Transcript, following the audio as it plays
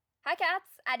Hi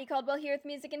cats! Addie Caldwell here with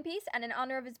Music and Peace, and in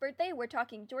honor of his birthday, we're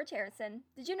talking George Harrison.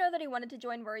 Did you know that he wanted to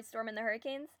join Rory Storm and the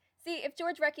Hurricanes? See, if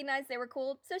George recognized they were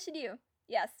cool, so should you.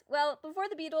 Yes, well, before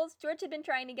the Beatles, George had been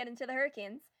trying to get into the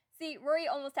Hurricanes. See, Rory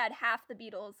almost had half the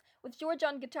Beatles. With George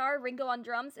on guitar, Ringo on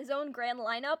drums, his own grand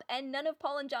lineup, and none of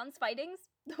Paul and John's fightings,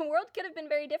 the world could have been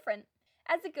very different.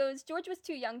 As it goes, George was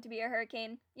too young to be a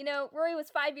Hurricane. You know, Rory was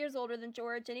 5 years older than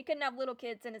George, and he couldn't have little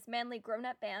kids in his manly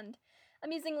grown-up band.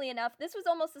 Amusingly enough, this was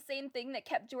almost the same thing that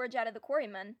kept George out of the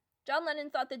Quarrymen. John Lennon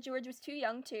thought that George was too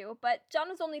young too, but John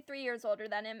was only 3 years older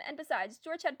than him, and besides,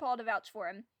 George had Paul to vouch for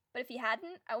him. But if he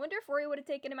hadn't, I wonder if Rory would have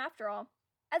taken him after all.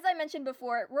 As I mentioned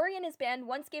before, Rory and his band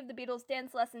once gave the Beatles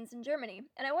dance lessons in Germany,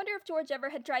 and I wonder if George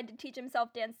ever had tried to teach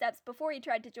himself dance steps before he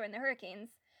tried to join the Hurricanes.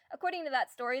 According to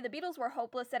that story, the Beatles were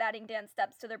hopeless at adding dance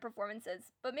steps to their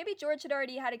performances, but maybe George had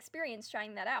already had experience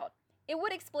trying that out. It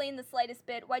would explain the slightest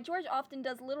bit why George often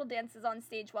does little dances on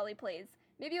stage while he plays.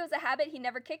 Maybe it was a habit he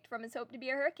never kicked from his hope to be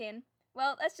a Hurricane.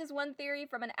 Well, that's just one theory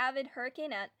from an avid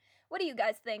Hurricanette. What do you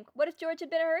guys think? What if George had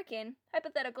been a Hurricane?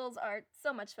 Hypotheticals are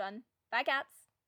so much fun. Bye, cats!